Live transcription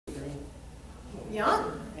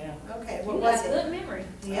Young? Yeah. Okay, what was it? Good memory.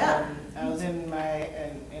 Yeah. I was in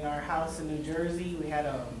our house in New Jersey. We had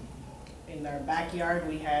in our backyard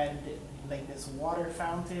we had like this water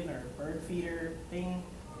fountain or bird feeder thing,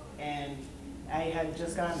 and I had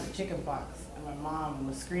just gotten the chicken pox, and my mom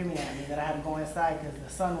was screaming at me that I had to go inside because the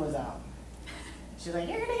sun was out. She's like,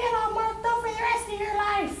 "You're gonna get all marked up for the rest of your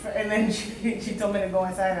life." And then she told me to go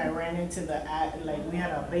inside, and I ran into we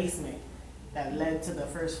had a basement that led to the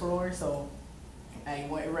first floor, so I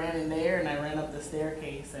ran in there and I ran up the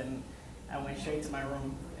staircase and I went straight to my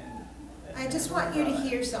room. And I just want you to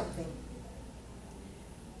hear something.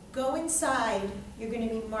 Go inside, you're going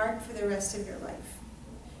to be marked for the rest of your life.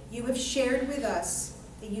 You have shared with us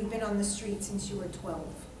that you've been on the street since you were 12.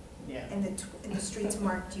 Yeah. And the streets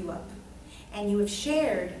marked you up. And you have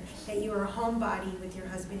shared that you are a homebody with your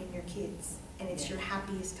husband and your kids, and it's your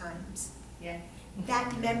happiest times. Yeah.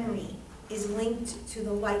 That memory is linked to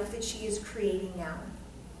the life that she is creating now.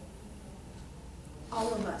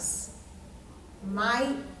 All of us.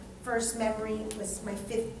 My first memory was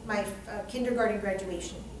my kindergarten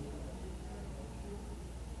graduation.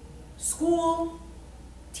 School,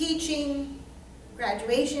 teaching,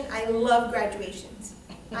 graduation. I love graduations.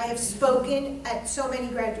 I have spoken at so many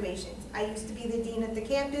graduations. I used to be the dean at the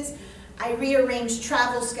campus. I rearranged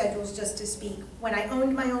travel schedules just to speak. When I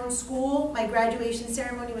owned my own school, my graduation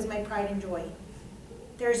ceremony was my pride and joy.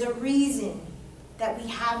 There's a reason that we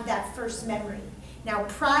have that first memory. Now,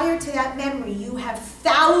 prior to that memory, you have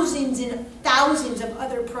thousands and thousands of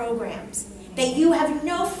other programs that you have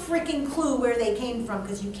no freaking clue where they came from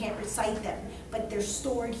because you can't recite them, but they're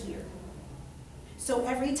stored here. So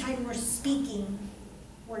every time we're speaking,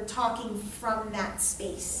 we're talking from that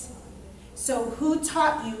space. So who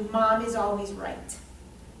taught you mom is always right?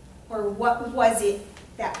 Or what was it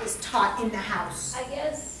that was taught in the house? I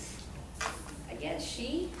guess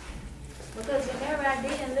she, because whenever I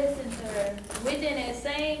didn't listen to her, within that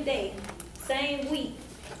same day, same week,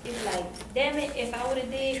 it's like, damn it, if I would have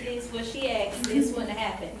did this, what she asked, this wouldn't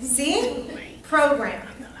have happened. See? Program.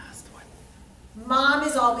 Mom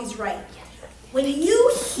is always right. When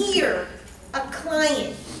you hear a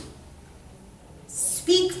client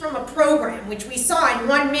speak from a program, which we saw in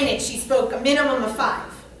 1 minute, she spoke a minimum of 5.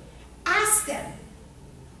 Ask them,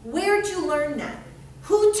 where'd you learn that?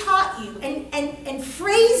 Who taught you? And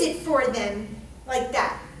phrase it for them like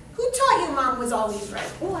that. Who taught you mom was always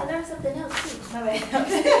right? Oh, I learned something else too. My bad.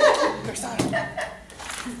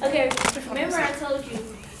 Okay, remember I told you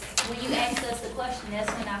when you asked us the question,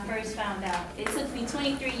 that's when I first found out. It took me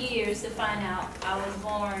 23 years to find out I was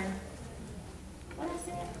born, what I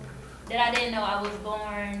said? That I didn't know I was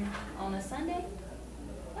born on a Sunday?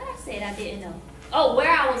 What I said I didn't know? Oh,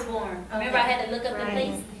 where I was born. Remember I had to look up the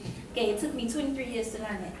place? Okay, it took me 23 years to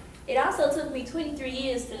learn that. It also took me 23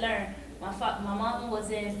 years to learn my mama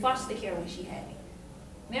was in foster care when she had me.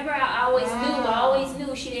 Remember, I always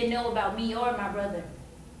knew she didn't know about me or my brother.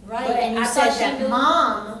 Right, but and you said that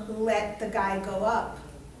mom let the guy go up.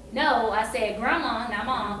 No, I said grandma, not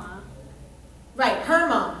mom. Right, her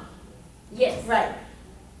mom. Yes. Right.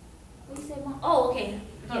 What you say, mom? Oh, okay.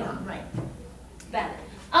 Her mom, right. Valid.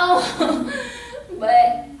 Oh,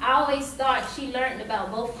 but I always thought she learned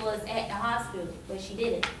about both of us at the hospital, but she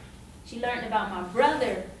didn't. She learned about my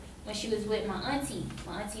brother when she was with my auntie.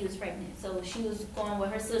 My auntie was pregnant, so she was going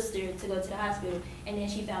with her sister to go to the hospital, and then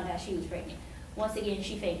she found out she was pregnant. Once again,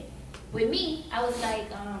 she fainted. With me, I was like,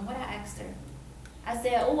 what I asked her? I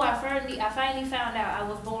said, oh, I finally found out I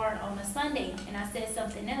was born on a Sunday, and I said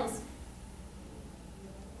something else.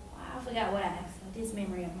 I forgot what I asked her, this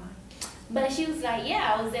memory of mine. But she was like,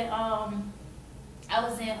 yeah, I was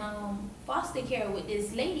in foster care with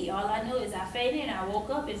this lady. All I know is I fainted and I woke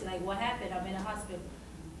up. It's like, what happened? I'm in a hospital.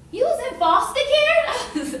 You was in foster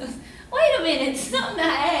care? Wait a minute, something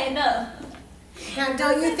not adding up. Now,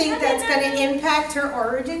 don't you think that's going to impact her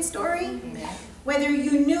origin story? Whether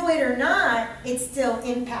you knew it or not, it's still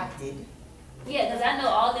impacted. Yeah, because I know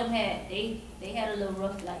all of them they had a little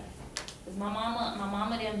rough life. Because my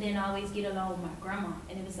mama them didn't always get along with my grandma.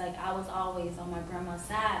 And it was like I was always on my grandma's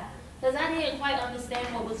side. Because I didn't quite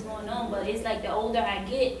understand what was going on. But it's like the older I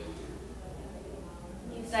get,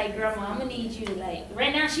 it's like, grandma, I'm going to need you to like,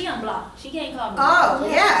 right now she unblocked. She can't call me. Oh,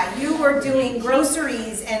 yeah. You were doing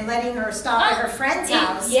groceries and letting her stop at her friend's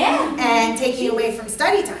house. Yeah. And taking you away from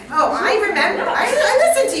study time. Oh, I remember.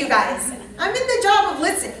 I listen to you guys. I'm in the job of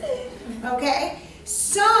listening. Okay?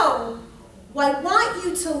 So, I want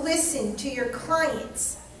you to listen to your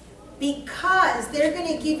clients because they're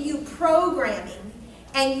going to give you programming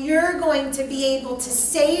and you're going to be able to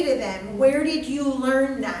say to them, where did you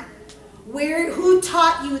learn that? Who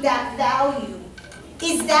taught you that value?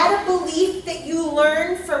 Is that a belief that you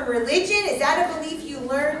learned from religion? Is that a belief you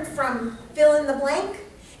learned from fill in the blank?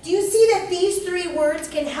 Do you see that these 3 words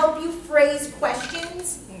can help you phrase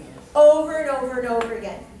questions over and over and over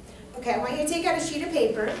again? Okay, I want you to take out a sheet of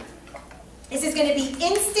paper. This is going to be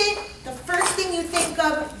instant. The first thing you think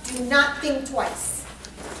of, do not think twice.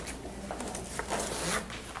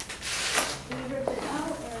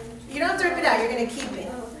 You don't have to rip it out, you're going to keep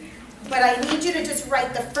it. But I need you to just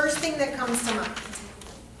write the first thing that comes to mind.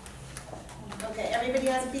 Okay, everybody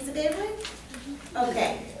has a piece of paper?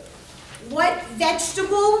 Okay. What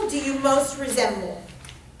vegetable do you most resemble?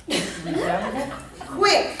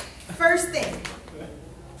 Quick, first thing.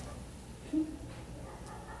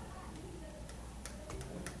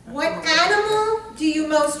 What animal do you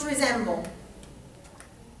most resemble?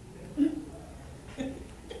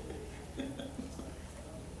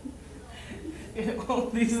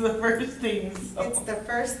 These are the first things. So. It's the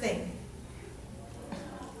first thing.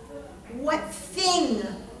 What thing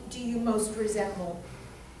do you most resemble?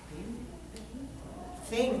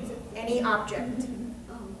 Thing. Any object. I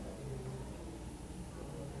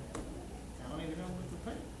don't even know what to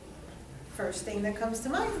put. First thing that comes to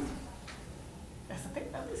mind. That's the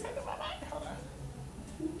thing that was in my mind. Hold on.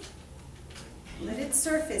 Let it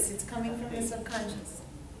surface. It's coming from the subconscious.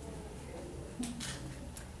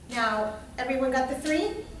 Now, everyone got the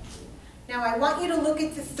 3? Now, I want you to look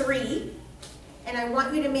at the 3, and I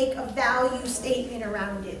want you to make a value statement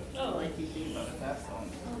around it. Oh, I keep thinking about it fast one.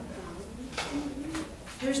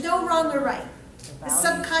 There's no wrong or right. The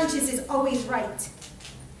subconscious is always right.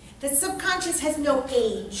 The subconscious has no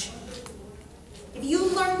age. If you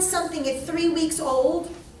learn something at 3 weeks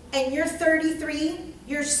old, and you're 33,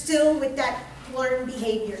 you're still with that learned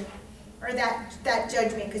behavior. Or that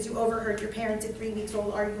judgment, because you overheard your parents at 3 weeks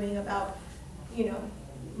old arguing about,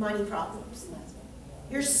 money problems.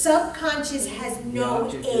 Your subconscious has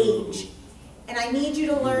no age. And I need you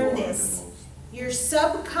to learn this. Your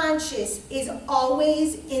subconscious is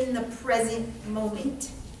always in the present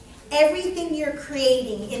moment. Everything you're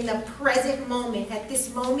creating in the present moment, at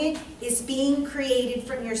this moment, is being created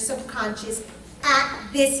from your subconscious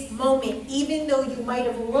at this moment, even though you might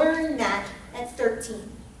have learned that at 13.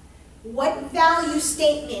 What value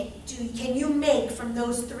statement can you make from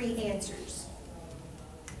those 3 answers?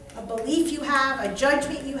 A belief you have, a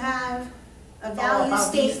judgment you have, a value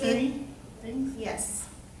statement. These 3 things? Yes.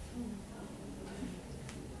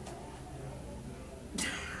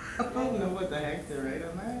 I don't know what the heck to write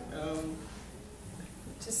on that.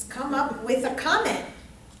 Just come up with a comment,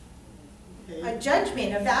 a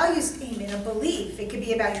judgment, a value statement, a belief. It could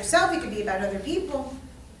be about yourself, it could be about other people.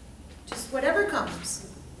 Just whatever comes.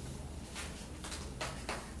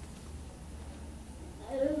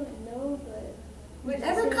 I don't know, but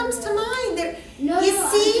Whatever comes to mind. No, you no,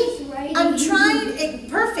 see, I'm I'm trying,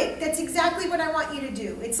 perfect. That's exactly what I want you to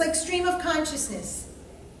do. It's like stream of consciousness.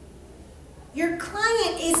 Your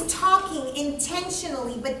client is talking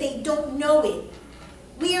intentionally, but they don't know it.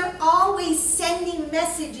 We are always sending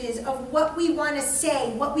messages of what we want to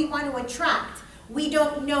say, what we want to attract. We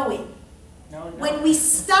don't know it. No, When we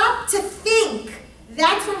stop to think,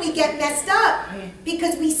 that's when we get messed up,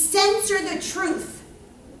 because we censor the truth.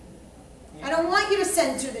 I don't want you to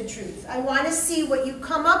censor the truth. I want to see what you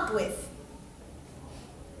come up with.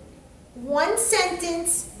 One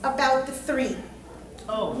sentence about the 3.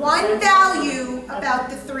 Oh. One value about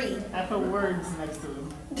the 3. I put words next to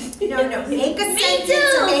them. No, make a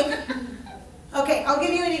sentence or make... Okay, I'll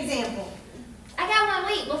give you an example. I got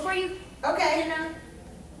one. Wait, before you. Okay.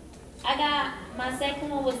 I got my second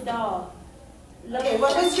one was dog. Okay,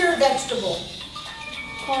 what was your vegetable?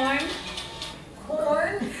 Corn.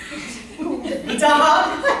 Corn?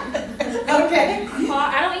 Dog? Okay. Car.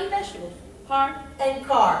 I don't eat vegetables. Car. And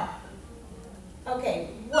car. Okay,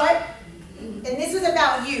 what? And this was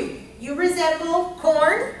about you. You resemble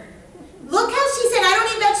corn. Look how she said, I don't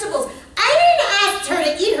eat vegetables. I didn't ask her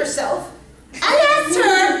to eat herself. I asked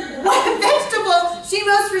her what vegetable she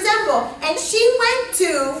most resembled. And she went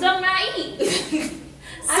to... Something I eat.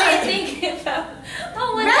 I didn't think about...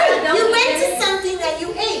 Oh, what Right, I don't you eat went to vegetables. something that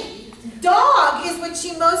you ate. Dog is what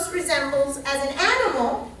she most resembles as an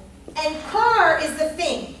animal, and car is the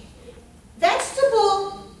thing.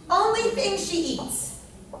 Vegetable, only thing she eats.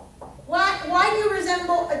 Why do you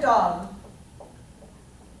resemble a dog?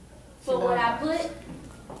 For what I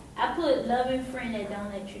put loving friend that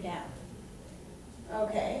don't let you down.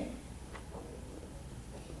 Okay.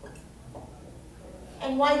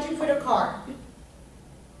 And why'd you put a car?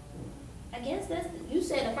 I guess that's, you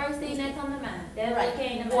said the first thing that come to mind. That's what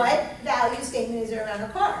came to mind. What value statement is there around a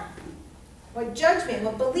car? What judgment,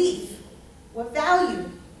 what belief, what value?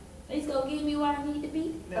 It's gonna get me where I need to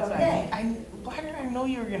be. That's Okay. why did I know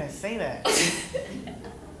you were gonna say that?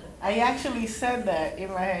 I actually said that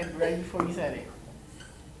in my head right before you said it.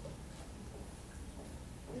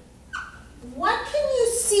 What can you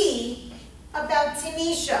see about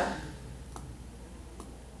Tanisha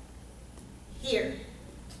here?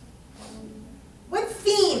 What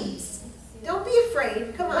themes? Don't be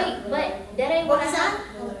afraid. Come on. Wait, but that ain't What what I was that?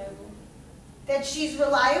 have. That she's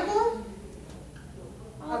reliable?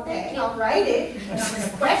 Oh, Okay, thank you. I'll write it, and I'm going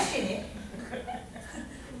to question it.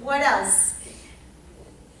 What else?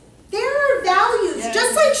 There are values. Yeah.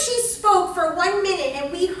 Just like she spoke for 1 minute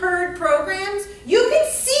and we heard programs, you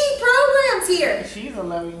can see programs here. She's a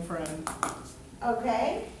loving friend.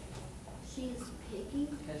 Okay. She's picky.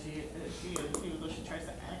 Because she tries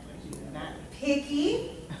to act like she's not.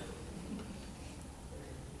 Picky.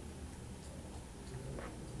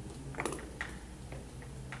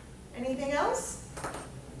 Anything else?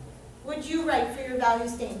 Would you write for your value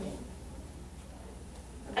statement?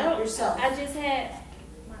 About yourself. I just had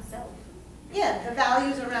myself. Yeah, the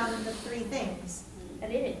values around the 3 things. I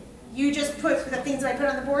did. You just put the things I put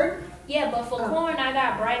on the board? Yeah, but for Oh. corn, I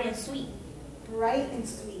got bright and sweet. Bright and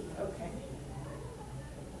sweet, okay.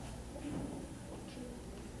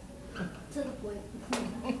 To the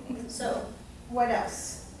point. So, what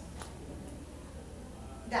else?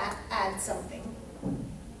 That adds something.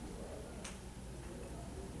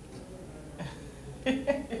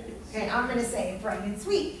 Okay, I'm gonna say bright and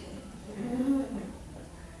sweet.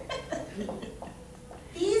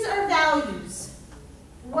 These are values.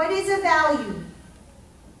 What is a value?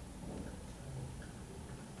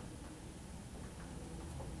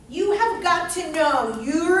 You have got to know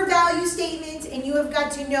your value statements and you have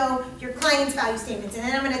got to know your client's value statements. And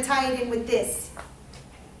then I'm going to tie it in with this.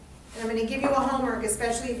 And I'm going to give you a homework,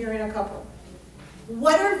 especially if you're in a couple.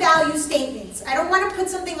 What are value statements? I don't want to put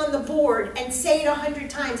something on the board and say it 100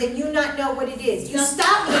 times and you not know what it is. You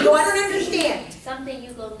stop me and go, I don't understand. Something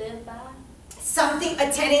you go live by. Something,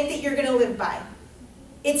 a tenet that you're going to live by.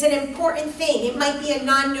 It's an important thing. It might be a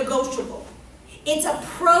non-negotiable. It's a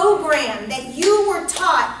program that you were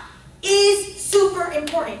taught is super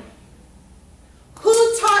important. Who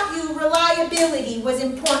taught you reliability was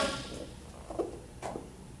important?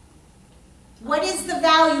 What is the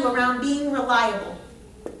value around being reliable?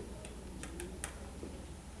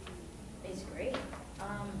 It's great.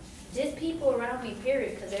 Just people around me,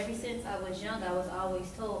 period. Because ever since I was young, I was always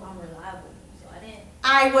told I'm reliable. So I didn't.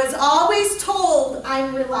 I was always told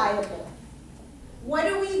I'm reliable. What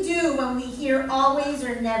do we do when we hear always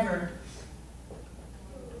or never?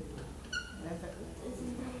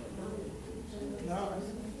 No.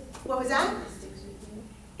 What was that?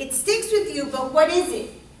 It sticks with you, but what is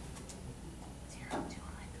it?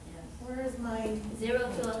 Where is my... 0 to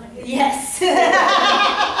 100. Yes.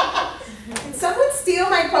 Did someone steal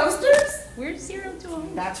my posters? Where's 0 to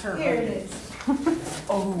 100? That's her. Here it is.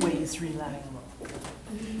 Always reliable.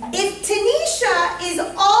 If Tanisha is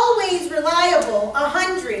always reliable,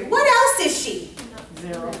 100, what else is she?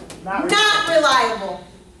 0. Not reliable.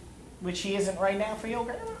 Which she isn't right now for your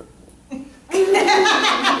grandma.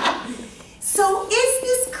 So is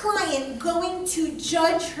this client going to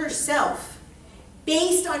judge herself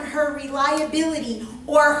based on her reliability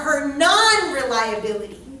or her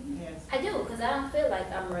non-reliability? Yes. I do, because I don't feel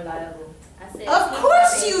like I'm reliable. I said, Of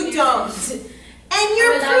course you don't. And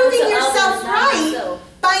you're Reliable proving to yourself others, not right myself.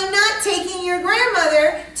 by not taking your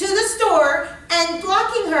grandmother to the store and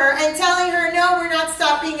blocking her and telling her, no, we're not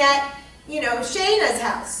stopping at, Shayna's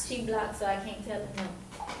house. She blocked, so I can't tell her no.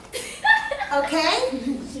 Okay?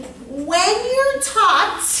 When you're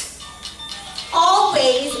taught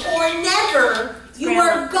always or never, you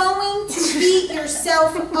are going to beat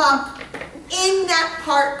yourself up in that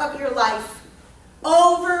part of your life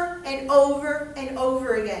over and over and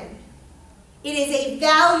over again. It is a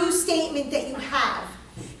value statement that you have.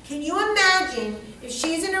 Can you imagine if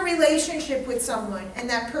she's in a relationship with someone and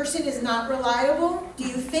that person is not reliable? Do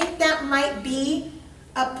you think that might be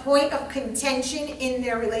a point of contention in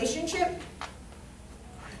their relationship?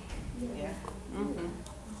 Yeah.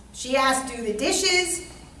 She asked do the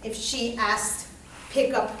dishes, if she asked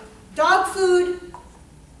pick up dog food,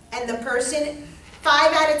 and the person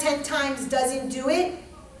 5 out of 10 times doesn't do it,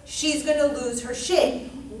 she's going to lose her shit.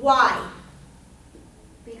 Why?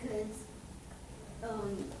 Because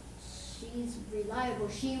she's reliable.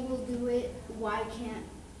 She will do it. Why can't?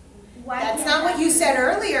 That's not what you said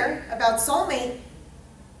earlier about soulmate.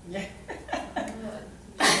 Yeah.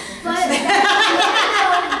 But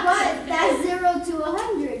that's 0 to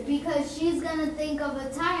 100 because she's gonna think of a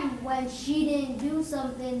time when she didn't do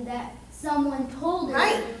something that someone told her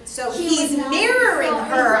Right. So She he's was not- mirroring so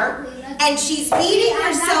her, exactly, and she's beating I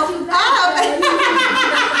herself got you back, up.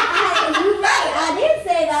 You're right, I didn't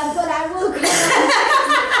say that, but I will.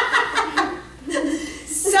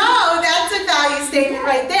 So that's a value statement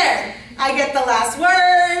right there. I get the last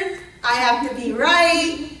word, I have to be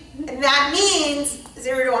right, and that means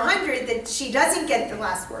 0 to 100 that she doesn't get the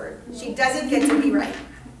last word. She doesn't get to be right.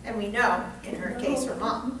 And we know, in her case, her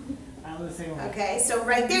mom. I'm the same way. Okay, so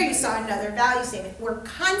right there you saw another value statement. We're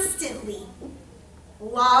constantly,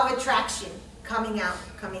 law of attraction, coming out,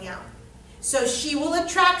 coming out. So she will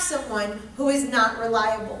attract someone who is not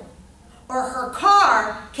reliable. Or her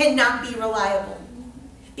car cannot be reliable.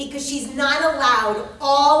 Because she's not allowed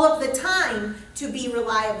all of the time to be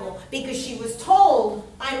reliable. Because she was told,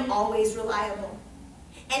 I'm always reliable.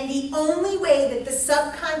 And the only way that the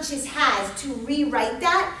subconscious has to rewrite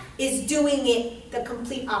that is doing it the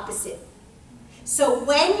complete opposite. So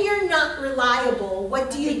when you're not reliable, what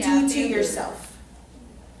do you do to yourself?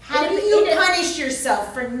 How do you punish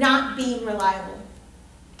yourself for not being reliable?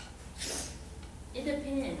 It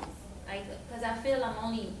depends. Like, because I feel I'm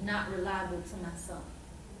only not reliable to myself.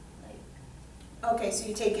 Like, Okay, so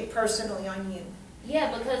you take it personally on you.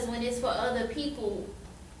 yeah, because when it's for other people,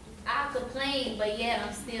 I complain, but yet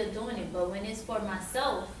I'm still doing it. But when it's for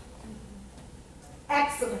myself,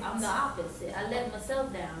 Excellent. I'm the opposite. I let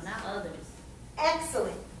myself down, not others.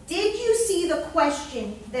 Excellent. Did you see the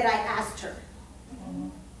question that I asked her?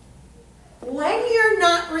 When you're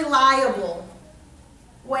not reliable,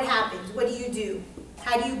 what happens? What do?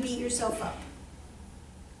 How do you beat yourself up?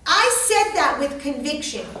 I said that with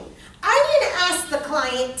conviction. I didn't ask the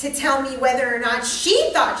client to tell me whether or not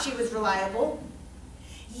she thought she was reliable.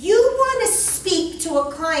 You want to speak to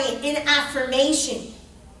a client in affirmation.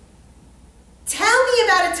 Tell me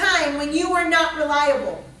about a time when you were not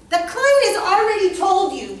reliable. The client has already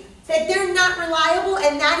told you that they're not reliable,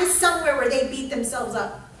 and that is somewhere where they beat themselves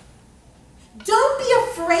up. Don't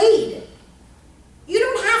be afraid. You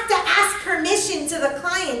don't have to ask permission to the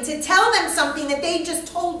client to tell them something that they just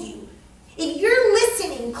told you. If you're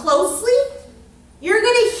listening closely, you're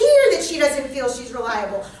going to hear that she doesn't feel she's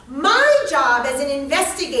reliable. My job as an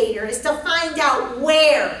investigator is to find out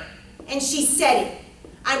where, and she said it.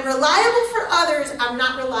 I'm reliable for others, I'm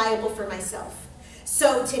not reliable for myself.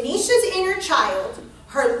 So Tanisha's inner child,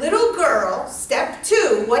 her little girl, step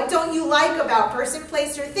 2, what don't you like about person,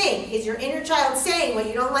 place, or thing? Is your inner child saying what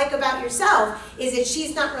you don't like about yourself is that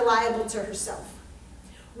she's not reliable to herself.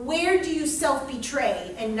 Where do you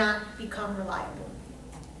self-betray and not become reliable?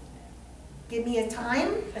 Give me a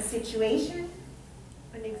time, a situation,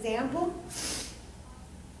 an example.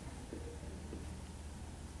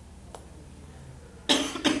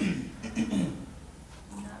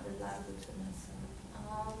 I'm not reliable to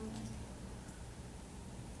myself.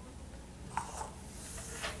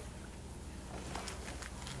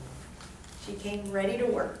 She came ready to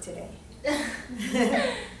work today.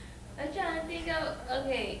 I'm trying to think of,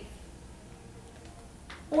 okay.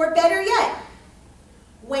 Or better yet,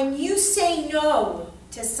 when you say no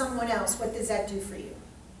to someone else, what does that do for you?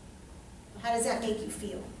 How does that make you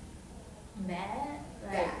feel? Mad?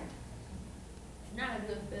 Like, Bad. not a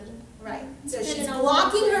good feeling. Right. So Depending she's on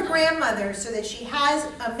blocking what's her going on. grandmother so that she has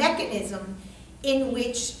a mechanism in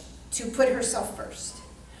which to put herself first.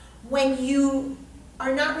 When you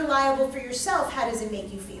are not reliable for yourself, how does it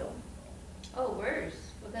make you feel? Oh, worse.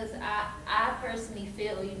 Because I personally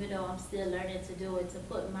feel, even though I'm still learning to do it, to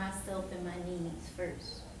put myself and my needs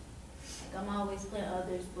first. Like, I'm always putting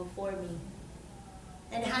others before me.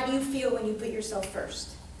 And how do you feel when you put yourself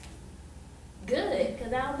first? Good,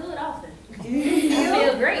 because I don't do it often. Do you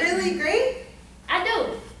feel great. Really great? I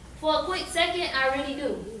do. For a quick second, I really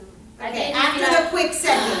do. Okay, after the quick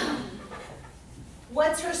second,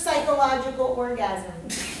 what's her psychological orgasm?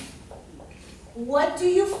 What do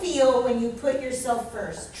you feel when you put yourself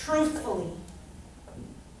first, truthfully?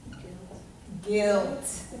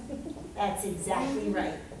 Guilt. That's exactly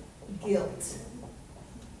right. Guilt.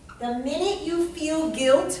 The minute you feel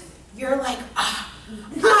guilt, you're like, ah,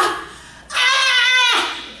 ah,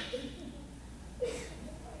 ah!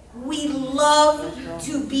 We love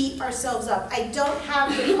to beat ourselves up. I don't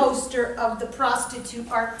have the poster of the prostitute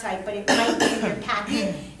archetype, but it might be in your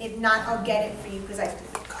packet. If not, I'll get it for you because I've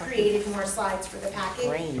created more slides for the packet.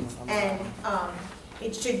 And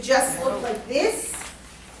it should just look like this.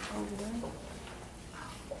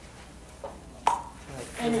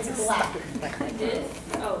 And it's black. Like this?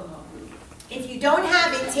 Oh, no. If you don't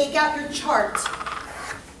have it, take out your chart.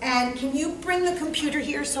 And can you bring the computer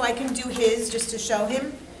here so I can do his just to show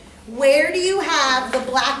him? Where do you have the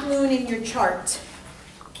black moon in your chart?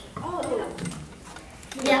 Oh,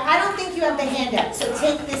 Yeah, I don't think you have the handout, so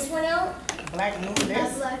take this one out. Black moon, That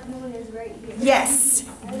this? black moon is right here. Yes,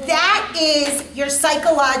 that is your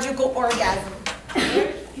psychological orgasm.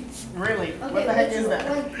 Really? Okay, What the heck is that?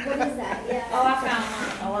 What is that? Yeah. Oh, I found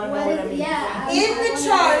mine. I want to know What what is, that means. yeah. In the I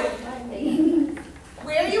chart, wonder-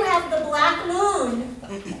 where you have the black moon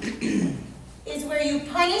is where you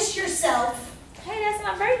punish yourself Hey, that's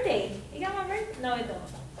my birthday. You got my birthday? No, it don't.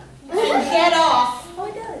 and get off. Oh,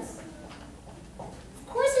 it does. Of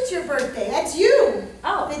course it's your birthday, that's you.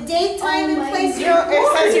 Oh. The date, time, Oh and my place You you're know,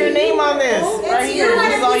 it says your born. name on this, That's right you here. on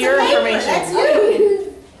This a is all piece your of paper. information. That's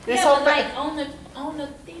you. This Yeah, whole but thing. like on the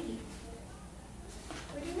thingy.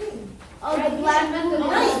 What do you mean? Oh, the black moon.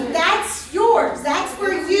 Right, that's yours. That's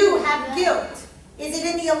where you have guilt. Is it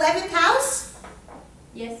in the 11th house?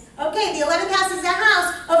 Yes. Okay, the 11th house is the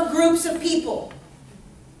house of groups of people.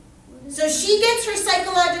 So she gets her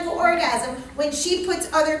psychological orgasm when she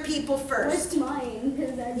puts other people first. What's mine?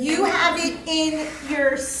 'Cause that's You have it in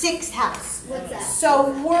your 6th house. What's that? So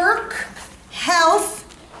work, health,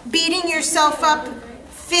 beating yourself up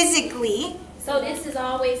physically. So this is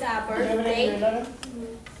always our birthday.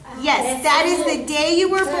 Yes, that is the day you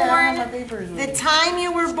were Yeah, my born, papers with the me. time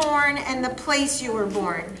you were born, and the place you were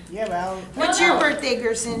born. Yeah, but I'll... What's No, your no. birthday,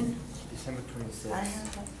 Gerson? December 26th.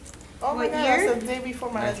 Oh my What God, year? that's the day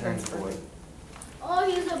before my I husband's turned 4. birthday.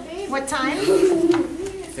 Oh, he's a baby. What time?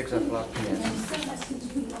 6 o'clock p.m.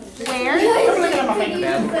 Where? I'm looking at my finger.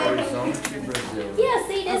 Belo Horizonte, Brazil. Yeah,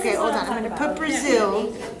 see, this Okay, is hold what on. I'm I'm gonna talking put about.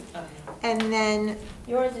 Brazil, and then,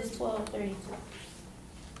 Yours is 12:32.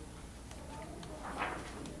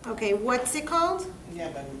 okay, what's it called? Yeah,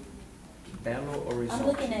 but Belo Horizonte. I'm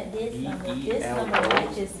looking at this number. This B-E-L-O. number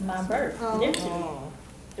matches my birth. Oh. Literally. oh.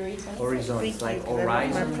 326. Horizonte, it's like Thank you, 'cause I don't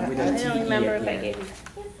horizon remember. with a I T-E don't remember at if the I end. gave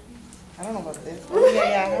you. I don't know about this. Oh yeah,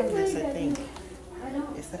 yeah, I have this. I think. I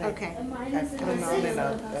don't. It's that Okay. I put them on in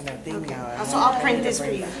a thing now. So I'll print this for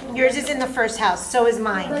you. Yours is in the 1st house, so is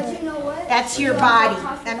mine. But you know what? That's your We body.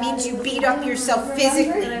 talked That about means you it. beat up yourself Remember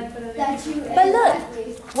physically. That you. But look, exactly.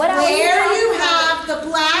 What I was Where talking you about- have the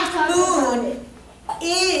We black talked about moon it.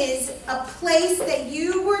 is a place that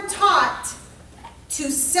you were taught to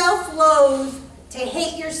self-loathe, to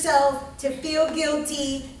hate yourself, to feel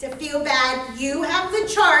guilty, to feel bad. You have the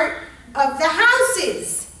chart of the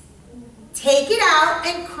houses. Take it out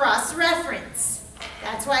and cross-reference.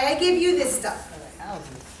 That's why I give you this stuff.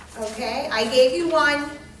 Houses. Okay, I gave you one,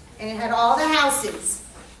 and it had all the houses.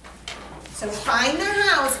 So find the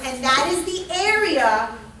house, and that is the area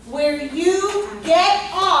where you get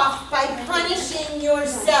off by punishing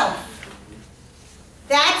yourself.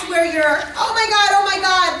 That's where you're, oh my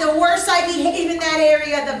God, the worse I behave in that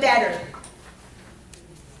area, the better.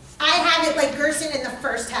 I have it like Gerson in the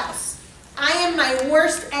 1st house. I am my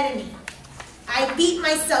worst enemy. I beat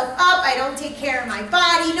myself up, I don't take care of my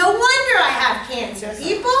body. No wonder I have cancer,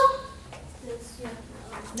 people.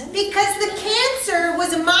 Because the cancer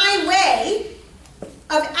was my way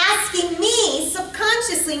of asking me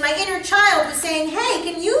subconsciously, my inner child was saying, hey,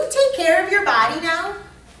 can you take care of your body now?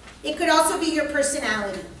 It could also be your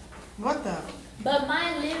personality. What the? But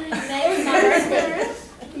mine literally matches my birthday.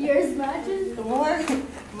 Yours matches. What?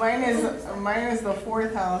 Mine is the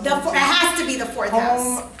 4th house. It has to be the 4th house.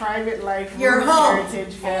 Home, private life, Your roots, home.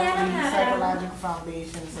 heritage, Hey, I don't family, have that. psychological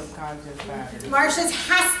foundation, subconscious patterns. Marcia's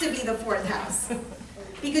has to be the 4th house.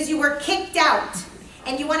 Because you were kicked out.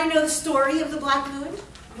 And you want to know the story of the black moon?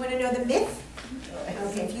 You want to know the myth?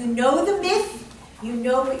 Okay, if you know the myth, you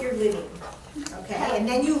know what you're living. Okay, and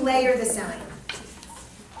then you layer the sign.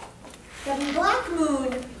 The black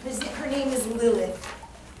moon, her name is Lilith,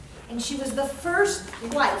 and she was the first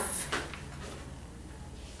wife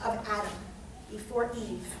of Adam before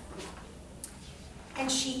Eve.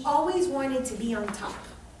 And she always wanted to be on top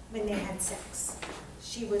when they had sex.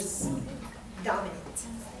 She was dominant.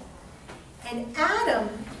 And Adam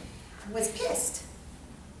was pissed.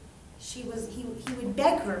 He would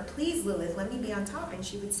beg her, please Lilith, let me be on top. And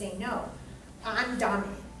she would say, no, I'm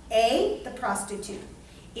dominant. The prostitute.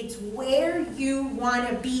 It's where you want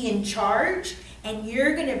to be in charge, and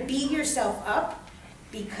you're going to beat yourself up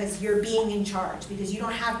because you're being in charge, because you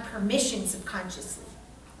don't have permission subconsciously.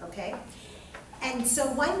 Okay? And so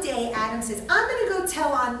one day Adam says, I'm going to go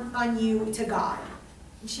tell on you to God.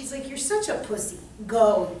 And she's like, you're such a pussy.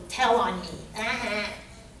 Go, tell on me.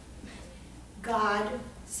 God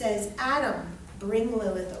says, Adam, bring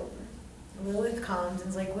Lilith over. Lilith comes and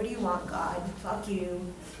is like, what do you want, God? Fuck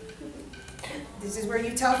you. This is where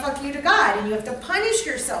you tell fuck you to God, and you have to punish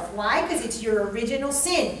yourself. Why? Because it's your original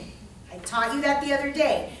sin. I taught you that the other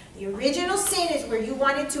day. The original sin is where you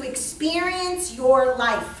wanted to experience your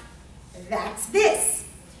life. That's this.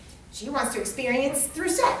 She wants to experience through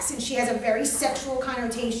sex, and she has a very sexual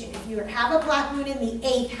connotation. If you have a black moon in the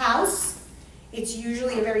 8th house, it's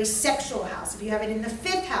usually a very sexual house. If you have it in the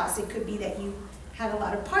 5th house, it could be that you have a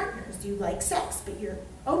lot of partners. You like sex, but you're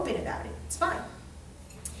open about it. It's fine.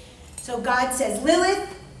 So God says,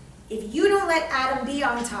 Lilith, if you don't let Adam be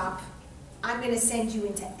on top, I'm going to send you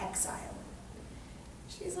into exile.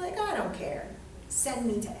 She's like, I don't care. Send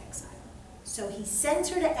me to exile. So he sends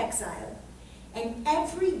her to exile, and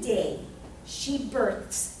every day she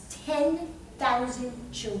births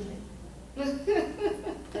 10,000 children.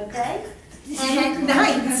 Okay? And at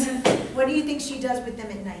night, what do you think she does with them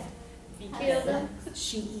at night? Kill them.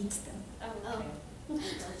 She eats them. Oh.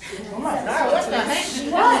 Oh my God, what the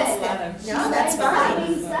heck? What? No, that's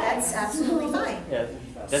fine. That's absolutely fine. Yeah,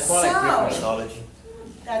 that's more like So- Greek mythology.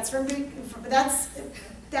 That's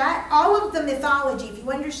that all of the mythology, if you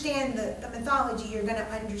understand the mythology, you're going to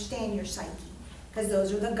understand your psyche, because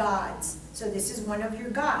those are the gods. So this is one of your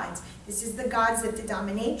gods. This is the gods that the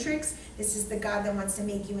dominatrix. This is the god that wants to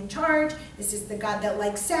make you in charge. This is the god that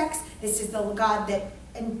likes sex. This is the god that,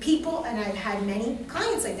 and people, and I've had many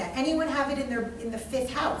clients like that. Anyone have it in the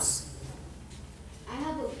 5th house? I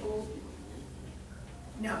have a gold.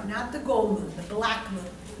 No, not the gold moon, the black moon.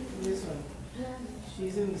 This one.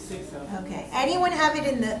 She's in the 6th house. Okay, anyone have it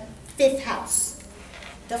in the 5th house?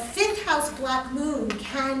 The 5th house black moon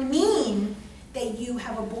can mean that you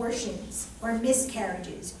have abortions or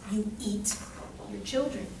miscarriages. You eat your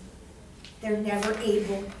children. They're never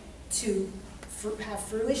able to have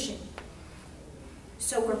fruition.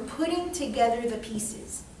 So we're putting together the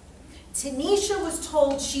pieces. Tanisha was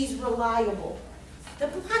told she's reliable. The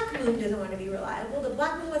black moon doesn't want to be reliable. The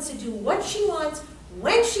black moon wants to do what she wants,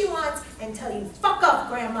 when she wants, and tell you, fuck off,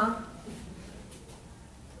 Grandma.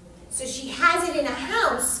 So she has it in a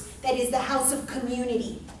house that is the house of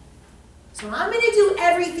community. So I'm going to do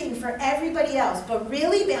everything for everybody else, but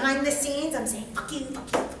really behind the scenes, I'm saying, fuck you,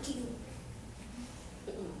 fuck you, fuck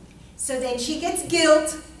you. So then she gets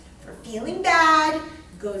guilt for feeling bad,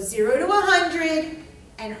 goes 0 to 100,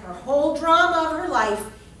 and her whole drama of her life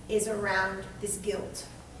is around this guilt.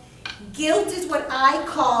 Guilt is what I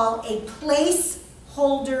call a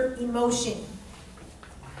placeholder emotion.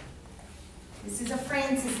 This is a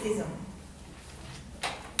Francisism.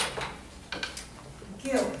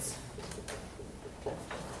 Guilt.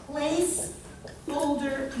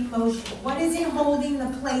 Placeholder emotion. What is it holding the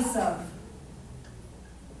place of?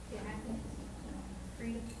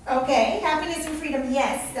 Okay, happiness and freedom,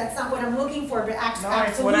 yes. That's not what I'm looking for, but No, absolutely.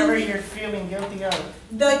 it's whatever you're feeling guilty of.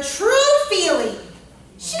 The true feeling.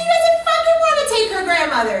 She doesn't fucking want to take her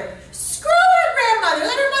grandmother. Screw her grandmother.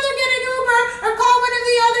 Let her mother get an Uber or call one of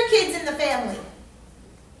the other kids in the family.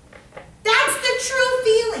 That's the true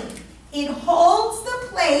feeling. It holds the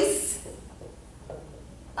place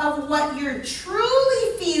of what you're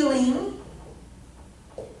truly feeling.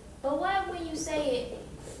 But why when you say it,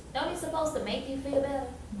 don't it supposed to make you feel better?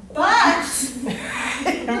 But,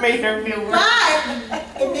 It made her feel worse.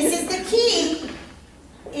 and this is the key,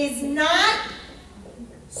 is not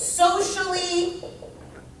socially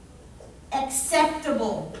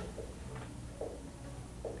acceptable.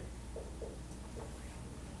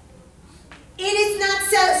 It is not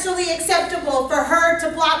socially acceptable for her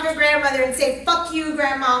to block her grandmother and say, fuck you,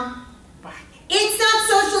 Grandma. It's not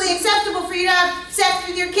socially acceptable for you to have sex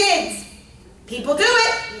with your kids. People do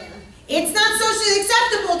it. Yeah. It's not socially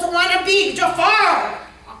acceptable to want to be Jafar.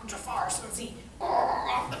 I'm Jafar, so it's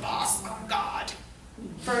I'm the boss, I'm God.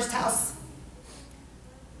 First house.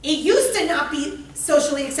 It used to not be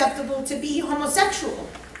socially acceptable to be homosexual.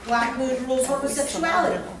 Black moon rules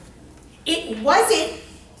homosexuality. It wasn't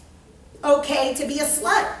okay to be a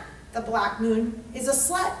slut. The black moon is a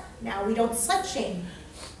slut. Now we don't slut shame.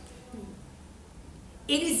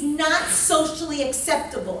 It is not socially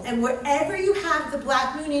acceptable. And wherever you have the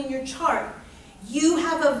black moon in your chart, you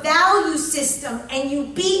have a value system and you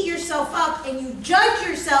beat yourself up and you judge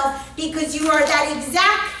yourself because you are that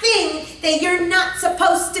exact thing that you're not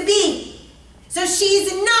supposed to be. So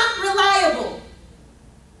she's not reliable.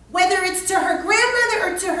 Whether it's to her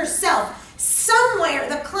grandmother or to herself, somewhere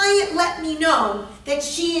the client let me know that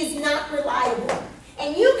she is not reliable.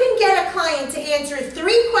 And you can get a client to answer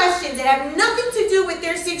 3 questions that have nothing to do with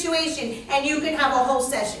their situation, and you can have a whole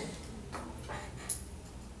session.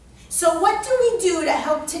 So what do we do to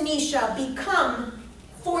help Tanisha become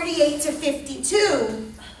 48 to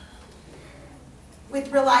 52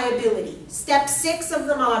 with reliability? Step 6 of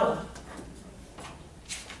the model.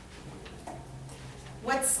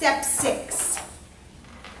 What's step 6?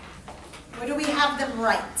 What do we have them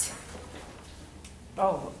write?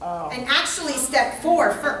 Oh, And actually step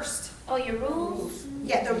 4 first. Oh, your rules?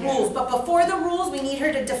 Yeah, the rules, but before the rules, we need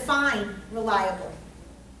her to define reliable.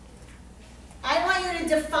 I want you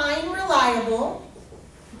to define reliable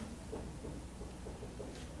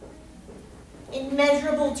in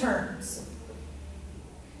measurable terms.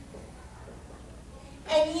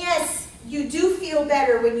 And yes, you do feel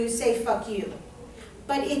better when you say fuck you,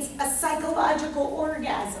 but it's a psychological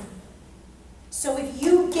orgasm. So if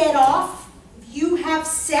you get off, if you have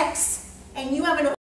sex, and you have an